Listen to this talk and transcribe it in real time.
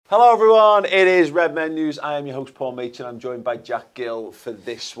Hello everyone, it is Red Men News. I am your host Paul Machin. I'm joined by Jack Gill for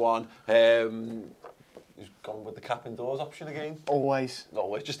this one. He's gone with the cap indoors option again? Always.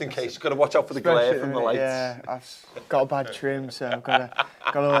 Always, just in case. You've got to watch out for the glare from the lights. Yeah, I've got a bad trim, so I've got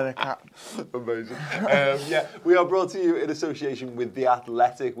to wear the cap. Amazing. Yeah, we are brought to you in association with The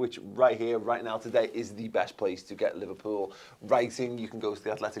Athletic, which right here, right now, today is the best place to get Liverpool writing. You can go to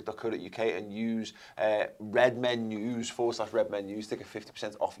theathletic.co.uk and use Redmen News /Redmen News to get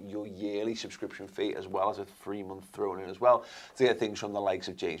 50% off your yearly subscription fee, as well as a 3-month thrown in as well, to get things from the likes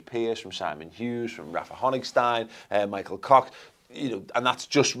of James Pearce, from Simon Hughes, from Rafa Honigstein, Michael Cox. You know, and that's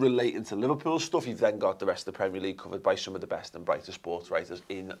just relating to Liverpool stuff. You've then got the rest of the Premier League covered by some of the best and brightest sports writers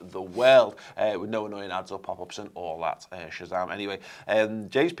in the world, with no annoying ads or pop-ups and all that shazam. Anyway,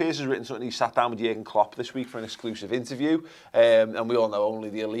 James Pearce has written something. He sat down with Jurgen Klopp this week for an exclusive interview, and we all know only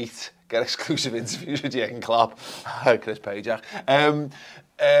the elite get exclusive interviews with Jurgen Klopp. Chris Pajak.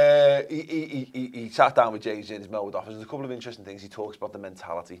 He sat down with James in his Melwood office. There's a couple of interesting things. He talks about the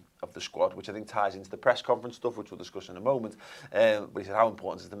mentality of the squad, which I think ties into the press conference stuff, which we'll discuss in a moment. But he said how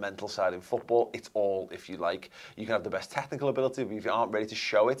important is the mental side in football? It's all, if you like. You can have the best technical ability, but if you aren't ready to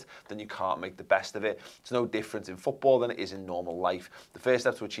show it, then you can't make the best of it. It's no different in football than it is in normal life. The first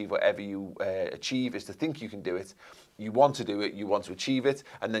step to achieve whatever you achieve is to think you can do it. You want to do it, you want to achieve it,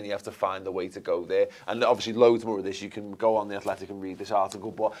 and then you have to find the way to go there. And obviously loads more of this. You can go on The Athletic and read this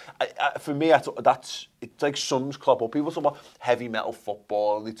article, but for me, it's like sums Klopp up. People talk about heavy metal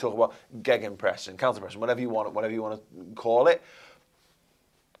football, and they talk about gegenpressing, counter-pressing, whatever you want to call it.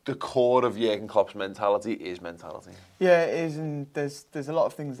 The core of Jurgen Klopp's mentality is mentality. Yeah, it is, and there's a lot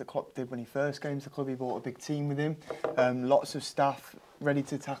of things that Klopp did when he first came to the club. He brought a big team with him, lots of staff ready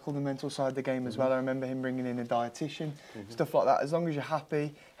to tackle the mental side of the game as well. I remember him bringing in a dietitian, stuff like that. As long as you're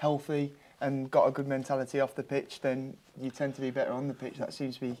happy, healthy, and got a good mentality off the pitch, then you tend to be better on the pitch. That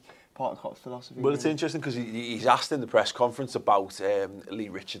seems to be part of Klopp's philosophy. Well, it's interesting because he's asked in the press conference about Lee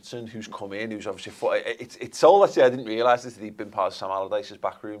Richardson, who's come in, who's obviously... It's all actually, I didn't realise this, that he'd been part of Sam Allardyce's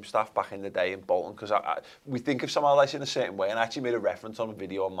backroom staff back in the day in Bolton, because we think of Sam Allardyce in a certain way, and I actually made a reference on a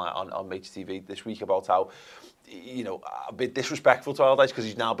video on Mates TV this week about how, you know, a bit disrespectful to Allardyce because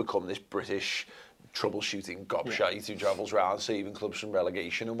he's now become this British troubleshooting gobshite who travels around saving clubs from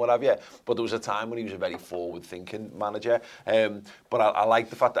relegation and what have you. But there was a time when he was a very forward-thinking manager. But I like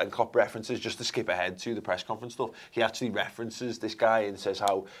the fact that in Klopp references, just to skip ahead to the press conference stuff, he actually references this guy and says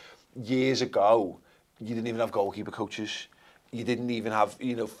how years ago you didn't even have goalkeeper coaches. You didn't even have,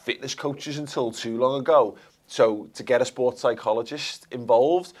 you know, fitness coaches until too long ago. So to get a sports psychologist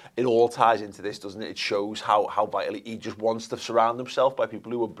involved, it all ties into this, doesn't it? It shows how vitally he just wants to surround himself by people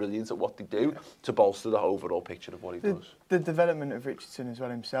who are brilliant at what they do to bolster the overall picture of what he does. The development of Richardson as well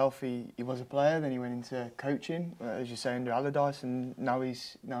himself, he was a player, then he went into coaching, as you say, under Allardyce, and now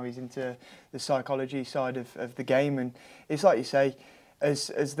he's into the psychology side of the game. And it's like you say, as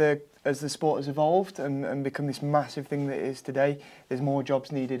the sport has evolved and become this massive thing that it is today, there's more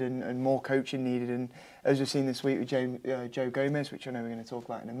jobs needed and more coaching needed. And as we've seen this week with Joe Gomez, which I know we're going to talk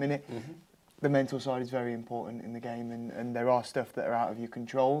about in a minute, the mental side is very important in the game, and there are stuff that are out of your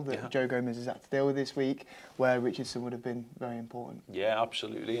control that Joe Gomez has had to deal with this week, where Richardson would have been very important. Yeah,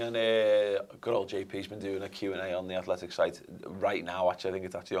 absolutely. And good old JP's been doing a Q&A on the Athletic site right now. Actually, I think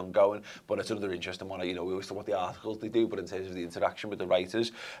it's actually ongoing, but it's another interesting one. You know, we always talk about the articles they do, but in terms of the interaction with the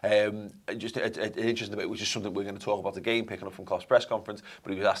writers, just an interesting bit, which is something we're going to talk about again, picking up from Klopp's press conference,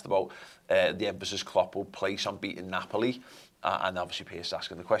 but he was asked about the emphasis Klopp will place on beating Napoli. And obviously Pearce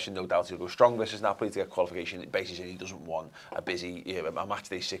asking the question, no doubt he'll go strong versus Napoli to get qualification. Basically, he doesn't want a match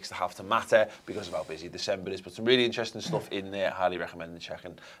day 6 to have to matter because of how busy December is. But some really interesting stuff in there. Highly recommend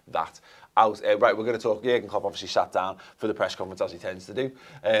checking that out. Right, we're going to talk. Jurgen Klopp obviously sat down for the press conference as he tends to do.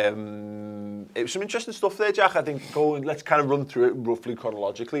 It was some interesting stuff there, Jack. I think let's kind of run through it roughly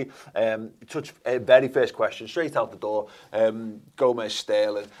chronologically. Touch very first question straight out the door. Gomez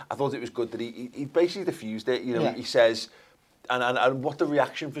Sterling. I thought it was good that he basically diffused it. You know, he says. And what the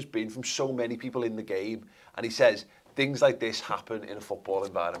reaction has been from so many people in the game. And he says, things like this happen in a football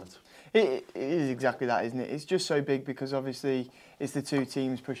environment. It is exactly that, isn't it? It's just so big because obviously it's the two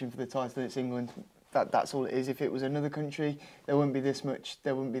teams pushing for the title and it's England. That's all it is. If it was another country, there wouldn't be this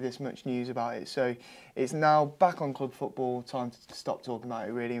much news about it. So it's now back on club football. Time to stop talking about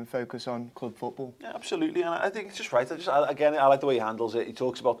it really and focus on club football. Yeah, absolutely. And I think it's just right. I like the way he handles it. He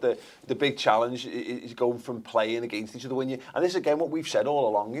talks about the big challenge is going from playing against each other and this is again what we've said all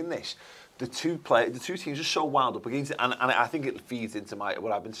along in this. The two teams are so wound up against it, and I think it feeds into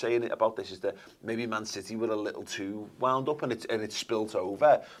what I've been saying about this is that maybe Man City were a little too wound up and it's spilt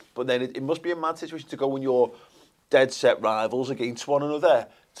over. But then it must be a mad situation to go when you're dead set rivals against one another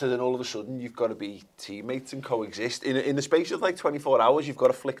So then all of a sudden you've got to be teammates and coexist. In the space of like 24 hours, you've got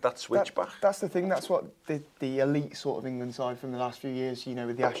to flick that switch back. That's the thing. That's what the elite sort of England side from the last few years, you know,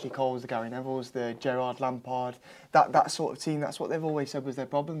 with the Ashley Coles, the Gary Nevilles, the Gerrard Lampard, that sort of team, that's what they've always said was their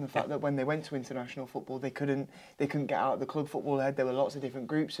problem. The fact that when they went to international football, they couldn't get out of the club football head. There were lots of different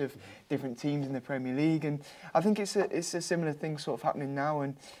groups of different teams in the Premier League, and I think it's a similar thing sort of happening now.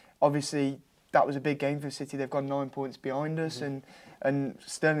 And obviously that was a big game for City. They've got 9 points behind us, and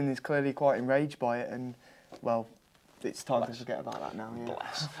Sterling is clearly quite enraged by it, and well, it's time to forget about that now. Yeah.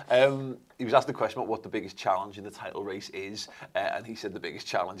 Bless. He was asked the question about what the biggest challenge in the title race is, and he said the biggest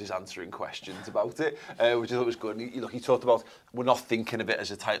challenge is answering questions about it, which I thought was good. And he talked about, we're not thinking of it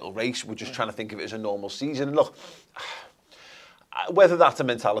as a title race, we're just trying to think of it as a normal season. And look, whether that's a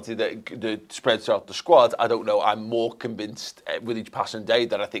mentality that spreads throughout the squad, I don't know. I'm more convinced with each passing day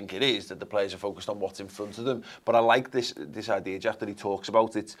that I think it is, that the players are focused on what's in front of them. But I like this idea, Jack, that he talks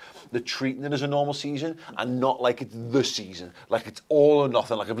about. It's the treating it as a normal season and not like it's the season, like it's all or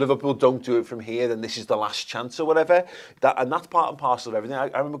nothing. Like if Liverpool don't do it from here, then this is the last chance or whatever. And that's part and parcel of everything. I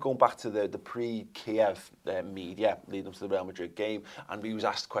remember going back to the pre-Kiev media leading up to the Real Madrid game, and he was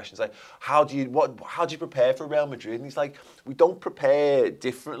asked questions like, how do you prepare for Real Madrid? And he's like, we don't prepare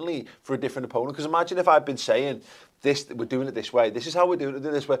differently for a different opponent, because imagine if I'd been saying this, we're doing it this way, this is how we're doing it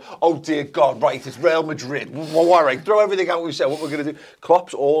this way, oh dear God, right, it's Real Madrid, well, all right, throw everything out we said, what we're going to do.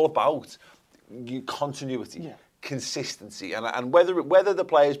 Klopp's all about continuity, consistency, and whether the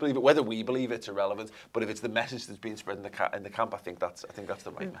players believe it, whether we believe it's irrelevant, but if it's the message that's being spread in the camp, I think that's the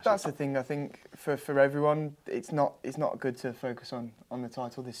right message. That's the thing. I think for everyone, it's not good to focus on the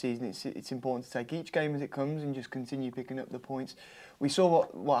title this season. It's important to take each game as it comes and just continue picking up the points. We saw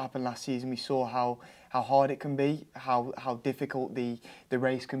what happened last season. We saw how hard it can be, how difficult the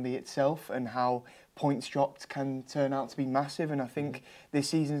race can be itself, and how points dropped can turn out to be massive. And I think this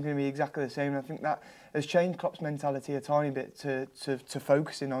season is going to be exactly the same. And I think that has changed Klopp's mentality a tiny bit to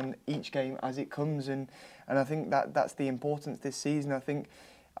focusing on each game as it comes. And I think that's the importance this season. I think,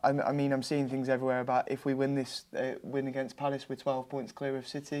 I mean, I'm seeing things everywhere about if we win this win against Palace, we're 12 points clear of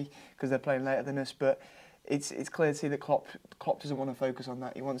City because they're playing later than us. But it's clear to see that Klopp doesn't want to focus on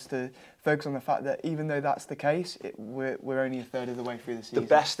that. He wants to focus on the fact that even though that's the case, we're only a third of the way through the season. The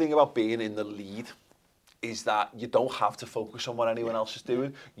best thing about being in the lead is that you don't have to focus on what anyone else is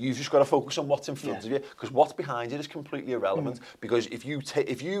doing. You've just got to focus on what's in front of you, because what's behind it is completely irrelevant. Because if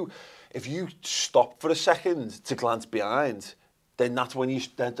you stop for a second to glance behind, then that's when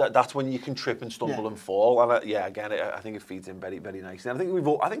you can trip and stumble and fall. And again, I think it feeds in very, very nicely. And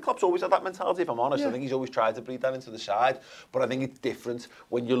I think Klopp's always had that mentality, if I'm honest. I think he's always tried to breathe that into the side. But I think it's different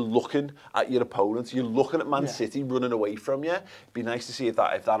when you're looking at your opponents. You're looking at Man City running away from you. It'd be nice to see if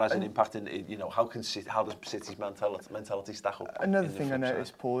that has an impact in, how does City's mentality stack up. Another thing I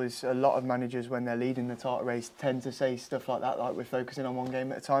noticed, Paul, is a lot of managers, when they're leading the title race, tend to say stuff like that, like we're focusing on one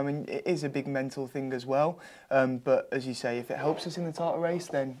game at a time. And it is a big mental thing as well. But as you say, if it helps us in the title race,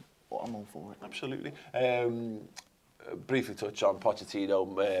 then I'm all for it. Absolutely. Briefly touch on Pochettino,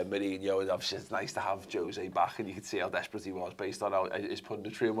 Mourinho, and obviously it's nice to have Jose back, and you could see how desperate he was based on his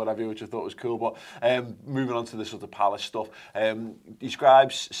punditry and whatever, which I thought was cool. But moving on to the sort of Palace stuff, he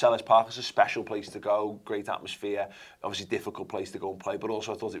describes Selhurst Park as a special place to go, great atmosphere, obviously difficult place to go and play, but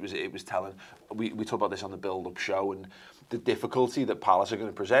also I thought it was telling. We talked about this on the build-up show, and the difficulty that Palace are going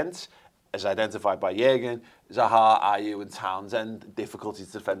to present, as identified by Jürgen, Zaha, Ayew and Townsend, difficulty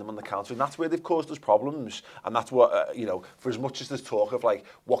to defend them on the counter. And that's where they've caused us problems. And that's what, for as much as there's talk of like,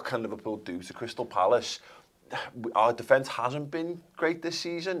 what can Liverpool do to Crystal Palace, our defence hasn't been great this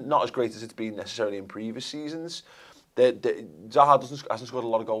season. Not as great as it's been necessarily in previous seasons. Zaha hasn't scored a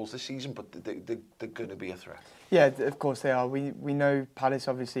lot of goals this season, but they're going to be a threat. Yeah, of course they are. We know Palace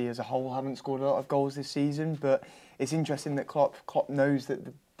obviously as a whole haven't scored a lot of goals this season, but it's interesting that Klopp knows that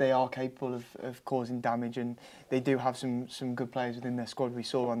they are capable of causing damage, and they do have some good players within their squad. We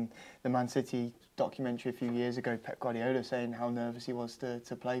saw on the Man City documentary a few years ago, Pep Guardiola saying how nervous he was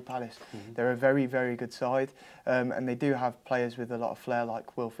to play Palace. They're a very, very good side, and they do have players with a lot of flair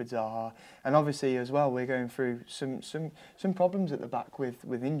like Wilfried Zaha. And obviously as well, we're going through some problems at the back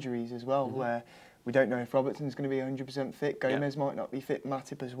with injuries as well, where we don't know if Robertson's going to be 100% fit. Gomez might not be fit.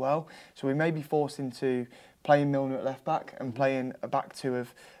 Matip as well. So we may be forced into playing Milner at left back and playing a back two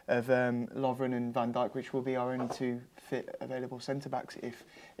of Lovren and Van Dijk, which will be our only two fit available centre-backs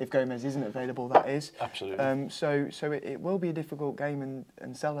if Gomez isn't available, that is. Absolutely. So it will be a difficult game,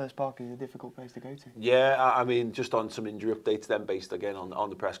 and Selhurst Park is a difficult place to go to. Yeah, I mean, just on some injury updates then, based again on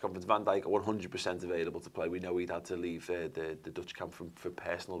the press conference, Van Dijk 100% available to play. We know he'd had to leave the Dutch camp for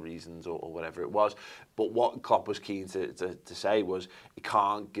personal reasons or whatever it was. But what Klopp was keen to say was he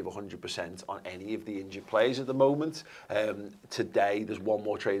can't give 100% on any of the injured players at the moment. Today, there's one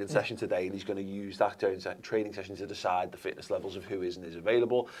more training session today, and he's going to use that training session to decide the fitness levels of who is and is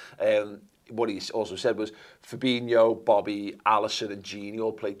available. What he also said was Fabinho, Bobby, Alisson and Gini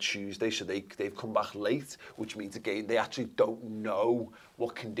all played Tuesday, so they've come back late, which means again they actually don't know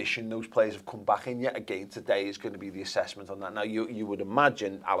what condition those players have come back in yet. Again, today is going to be the assessment on that. Now, you would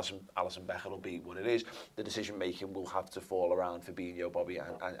imagine Alisson Becker will be what it is. The decision making will have to fall around Fabinho, Bobby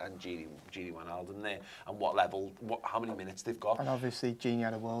and Gini Wijnaldum there, and what level, how many minutes they've got. And obviously Gini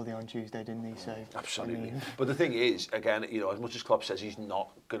had a worldie on Tuesday, didn't he? So absolutely. I mean... But the thing is, again, as much as Klopp says he's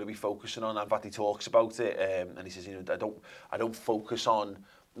not going to be focusing on, in fact he talks about it, and he says, I don't focus on.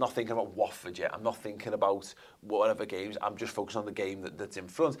 I'm not thinking about Watford yet. I'm not thinking about whatever games. I'm just focused on the game that's in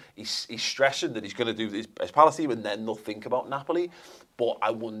front. He's stressing that he's going to do his Palace team and then they'll think about Napoli. But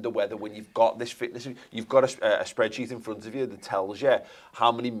I wonder whether when you've got this fitness, you've got a spreadsheet in front of you that tells you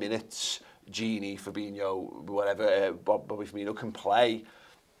how many minutes Gini, Fabinho, whatever, Bobby Firmino can play.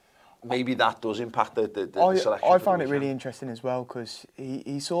 Maybe that does impact the selection. I found it really interesting as well because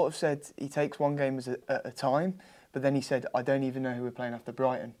he sort of said he takes one game at a time. But then he said, I don't even know who we're playing after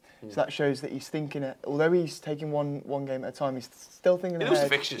Brighton. So that shows that he's thinking, although he's taking one game at a time, he's still thinking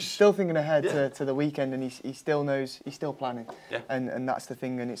ahead. Still thinking ahead to the weekend, and he still knows, he's still planning. Yeah. And that's the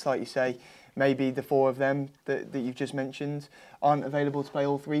thing. And it's like you say, maybe the four of them that you've just mentioned aren't available to play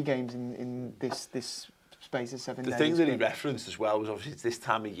all three games in this space of 7 days. The thing that he referenced as well was obviously it's this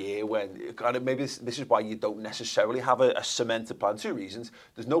time of year when, and maybe this is why you don't necessarily have a cemented plan. Two reasons.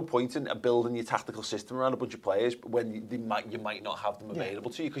 There's no point in building your tactical system around a bunch of players when you might not have them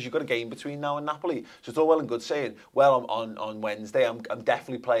available to you because you've got a game between now and Napoli. So it's all well and good saying, well, on Wednesday I'm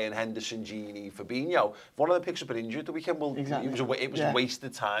definitely playing Henderson, Gini, Fabinho. If one of them picks up an injury at the weekend, well, exactly. it was a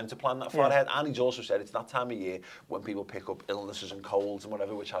wasted time to plan that far ahead. And he's also said it's that time of year when people pick up illnesses and colds and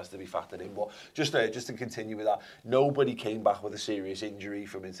whatever, which has to be factored in. But just to continue with that, nobody came back with a serious injury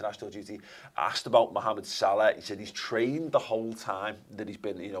from international duty. Asked about Mohamed Salah, he said he's trained the whole time that he's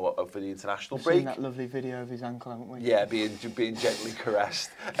been, for the international break. We've seen that lovely video of his ankle, haven't we? Yeah, being gently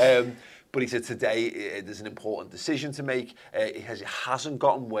caressed. But he said today there's an important decision to make. It hasn't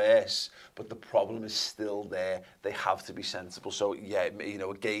gotten worse, but the problem is still there. They have to be sensible. So yeah,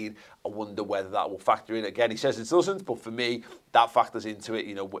 again, I wonder whether that will factor in. Again, he says it doesn't, but for me, that factors into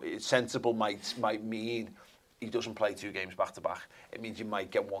it. Sensible might mean he doesn't play 2 games back to back. It means you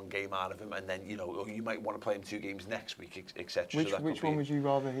might get 1 game out of him, and then or you might want to play him 2 games next week, etc. Which one would you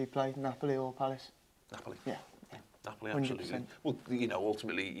rather he play, Napoli or Palace? Napoli. Yeah. Napoli, absolutely. 100%. Well,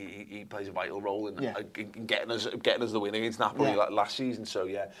 ultimately he plays a vital role in getting us the win against Napoli last season. So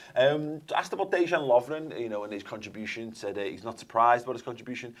yeah. Asked about Dejan Lovren, and his contribution. Said he's not surprised about his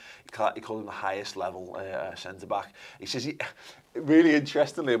contribution. He called him the highest level centre back. He says really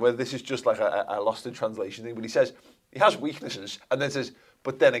interestingly, whether this is just like a lost in translation thing, but he says he has weaknesses, and then says,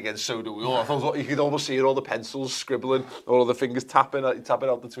 but then again, so do we all. I thought you could almost see it, all the pencils scribbling, all the fingers tapping out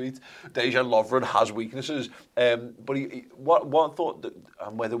the tweet. Dejan Lovren has weaknesses. But one thought,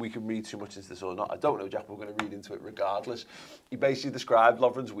 and whether we can read too much into this or not, I don't know, Jack, we're going to read into it regardless. He basically described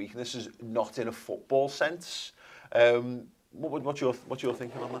Lovren's weaknesses not in a football sense. What's your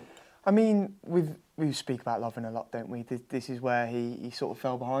thinking on that? I mean, we speak about Lovren a lot, don't we? This is where he sort of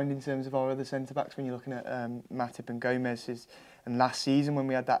fell behind in terms of our other centre-backs when you're looking at Matip and Gomez. And last season when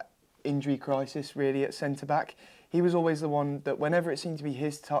we had that injury crisis really at centre-back, he was always the one that whenever it seemed to be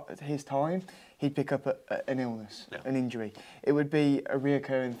his time, he'd pick up an illness, an injury. It would be a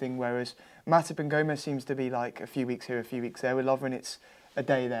reoccurring thing, whereas Matip and Gomez seems to be like a few weeks here, a few weeks there. With Lovren, it's a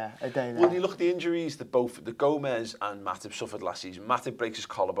day there, a day there. Well, you look at the injuries that both the Gomez and Matip suffered last season. Matip breaks his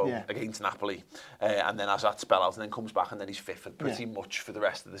collarbone against Napoli, and then has that spell out, and then comes back, and then he's fit for pretty much for the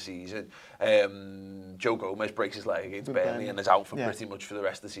rest of the season. Joe Gomez breaks his leg against Burnley and is out for pretty much for the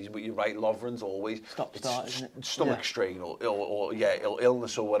rest of the season. But you're right, Lovren's always start, isn't it? Stomach strain or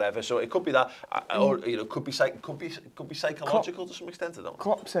illness or whatever. So it could be that, or could be psychological to some extent. I don't know.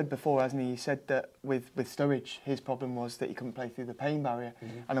 Klopp said before, hasn't he? He said that with Sturridge, his problem was that he couldn't play through the pain barrier. area.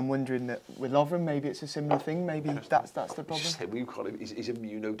 And I'm wondering that with Lovren, maybe it's a similar thing. Maybe that's the problem. We've got him. He's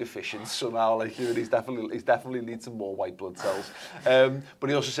immunodeficient somehow. Like, he's definitely needs some more white blood cells. But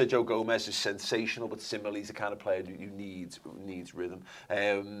he also said Joe Gomez is sensational, but similarly, he's the kind of player who needs rhythm.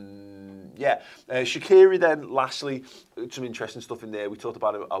 Shaqiri then. Lastly, some interesting stuff in there. We talked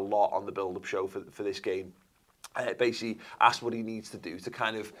about it a lot on the build-up show for this game. Basically, asked what he needs to do to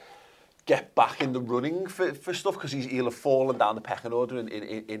kind of get back in the running for stuff, because he'll have fallen down the pecking order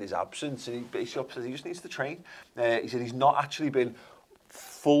in his absence. And he basically says he just needs to train. He said he's not actually been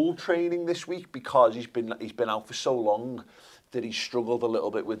full training this week because he's been out for so long that he struggled a little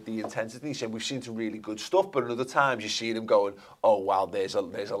bit with the intensity. He said we've seen some really good stuff, but at other times you see him going, oh wow, there's a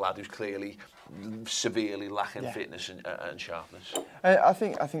lad who's clearly severely lacking fitness and sharpness. I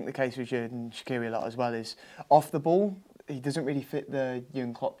think the case with Xherdan Shaqiri a lot as well is off the ball. He doesn't really fit the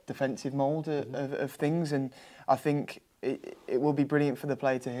Jurgen Klopp defensive mould of things, and I think it will be brilliant for the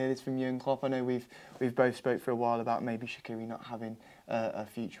player to hear this from Jurgen Klopp. I know we've both spoke for a while about maybe Shaqiri not having a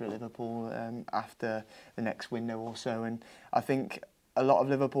future at Liverpool after the next window or so, and I think a lot of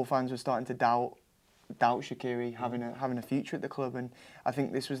Liverpool fans were starting to doubt Shaqiri having a future at the club, and I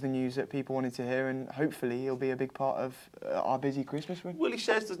think this was the news that people wanted to hear, and hopefully he'll be a big part of our busy Christmas run. Well, he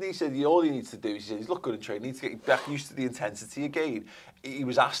says, doesn't he? He said all he needs to do, he says he's looked good in training, he needs to get back used to the intensity again. He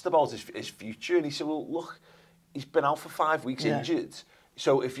was asked about his future, and he said, well, look, he's been out for 5 weeks injured.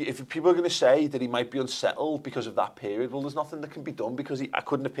 So if people are going to say that he might be unsettled because of that period, well, there's nothing that can be done, because I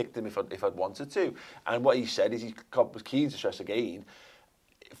couldn't have picked him if I'd wanted to. And what he said is he was keen to stress again,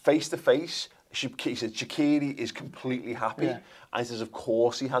 face to face. He said Shaqiri is completely happy, and he says of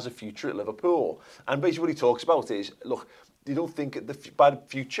course he has a future at Liverpool. And basically what he talks about is, look, you don't think by the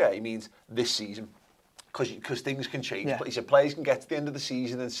future he means this season, because things can change. Yeah. But he said players can get to the end of the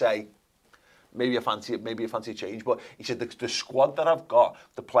season and say, maybe I fancy a change. But he said the squad that I've got,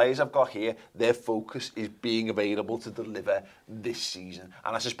 the players I've got here, their focus is being available to deliver this season.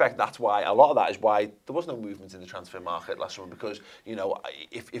 And I suspect that's why, a lot of that is why there was no movement in the transfer market last summer, because, you know,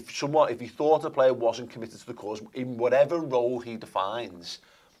 if he thought a player wasn't committed to the cause, in whatever role he defines,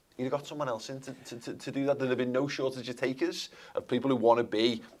 he'd have got someone else in to do that. There'd have been no shortage of takers, of people who want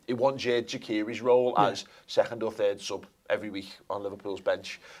Xherdan Shaqiri's role as second or third sub every week on Liverpool's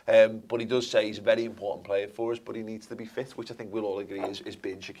bench. But he does say he's a very important player for us, but he needs to be fit, which I think we'll all agree is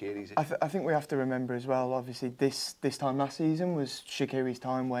being Shaqiri's. I think we have to remember as well, obviously, this time last season was Shaqiri's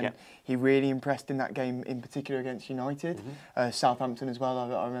time when he really impressed in that game, in particular against United. Southampton as well,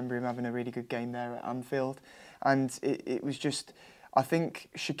 I remember him having a really good game there at Anfield. And it was just, I think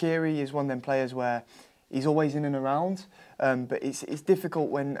Shaqiri is one of them players where he's always in and around, but it's difficult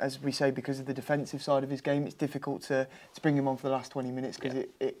when, as we say, because of the defensive side of his game, it's difficult to bring him on for the last 20 minutes, because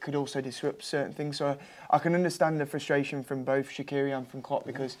it could also disrupt certain things. So I can understand the frustration from both Shaqiri and from Klopp,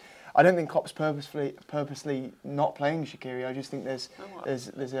 because I don't think Klopp's purposely not playing Shaqiri. I just think there's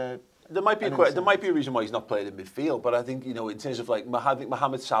a... There might be a reason why he's not played in midfield, but I think, you know, in terms of like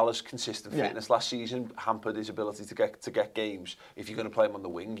Mohamed Salah's consistent fitness last season hampered his ability to get games. If you're going to play him on the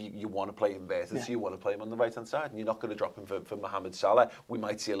wing, you want to play him inverted, so you want to play him on the right hand side, and you're not going to drop him for Mohamed Salah. We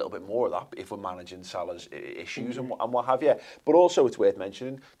might see a little bit more of that if we're managing Salah's issues and what have you. But also, it's worth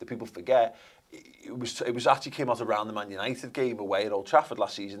mentioning that people forget. It was actually came out around the Man United game away at Old Trafford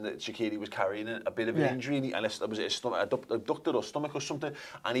last season that Shaqiri was carrying a bit of an injury, and it was his stomach, abducted or stomach or something,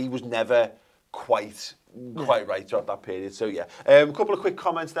 and he was never quite right throughout that period. So a couple of quick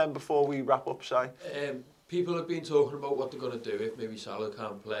comments then before we wrap up, Si. People have been talking about what they're going to do if maybe Salah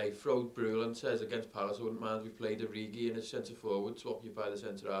can't play. Frode Brulin says against Palace, I wouldn't mind if we played Origi in as centre forward to occupy the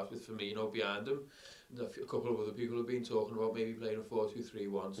centre half with Firmino behind him. A couple of other people have been talking about maybe playing a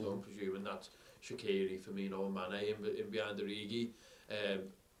 4-2-3-1, so I'm presuming that's Shaqiri, Firmino and Mane in behind Origi.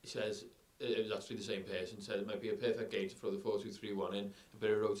 He says, it was actually the same person, said it might be a perfect game to throw the 4-2-3-1 in, a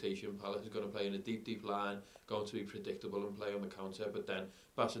bit of rotation. Palace is going to play in a deep line, going to be predictable and play on the counter, but then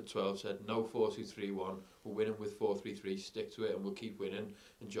Bassett 12 said no 4-2-3-1, we're winning with 4-3-3, stick to it and we'll keep winning.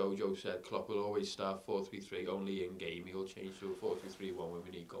 And Jojo said Klopp will always start 4-3-3 only in game, he'll change to a 4-2-3-1 when we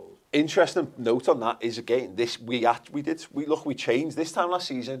need goals. Interesting note on that is, again, we changed this time last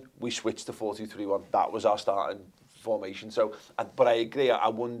season, we switched to 4-2-3-1, that was our starting formation. So, but I agree, I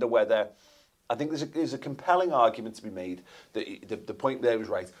wonder whether, I think there's a compelling argument to be made that the point there was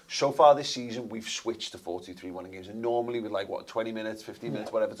right. So far this season, we've switched to 4-2-3-1 in games, and normally with 20 minutes, 15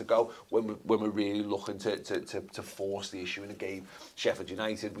 minutes, whatever to go, when we're really looking to force the issue in a game. Sheffield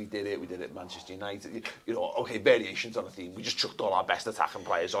United, we did it at Manchester United. You know, okay, variations on a theme. We just chucked all our best attacking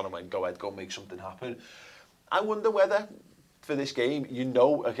players on and went, go ahead, go make something happen. I wonder whether for this game, you know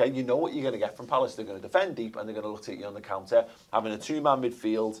what you're going to get from Palace. They're going to defend deep and they're going to look to you on the counter. Having a two-man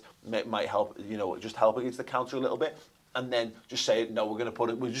midfield might help, just help against the counter a little bit. And then just say, no,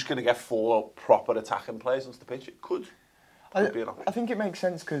 we're just going to get 4 proper attacking players onto the pitch. It could be an option. I think it makes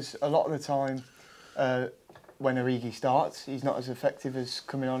sense because a lot of the time, when Origi starts, he's not as effective as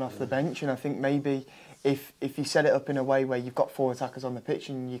coming on off the bench. And I think maybe if you set it up in a way where you've got 4 attackers on the pitch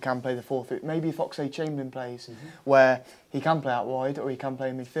and you can play the 4-3, maybe if Oxlade-Chamberlain plays, where he can play out wide or he can play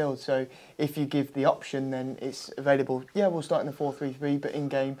in midfield. So if you give the option, then it's available. Yeah, we'll start in the 4-3-3, but in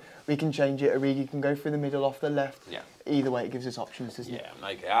game we can change it. Origi can go through the middle, off the left. Yeah. Either way, it gives us options, doesn't it?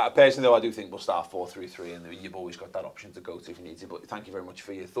 Yeah, personally though, I do think we'll start 4-3-3, and you've always got that option to go to if you need to. But thank you very much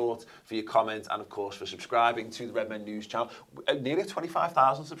for your thoughts, for your comments, and of course for subscribing to the Redmen News channel. Nearly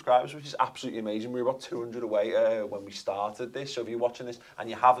 25,000 subscribers, which is absolutely amazing. We were about 200 away when we started this. So if you're watching this and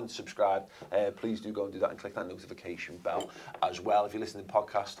you haven't subscribed, please do go and do that and click that notification bell as well. If you're listening in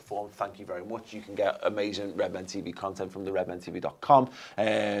podcast form, thank you very much. You can get amazing Redmen TV content from the redmentv.com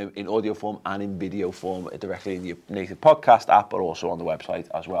in audio form and in video form directly in your native podcast app, but also on the website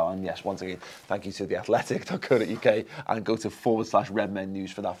as well. And yes, once again, thank you to theathletic.co.uk and go to /Redmen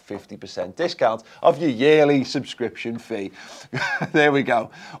News for that 50% discount of your yearly subscription fee. There we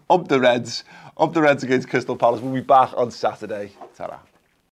go. Up the Reds against Crystal Palace. We'll be back on Saturday. Ta-ra.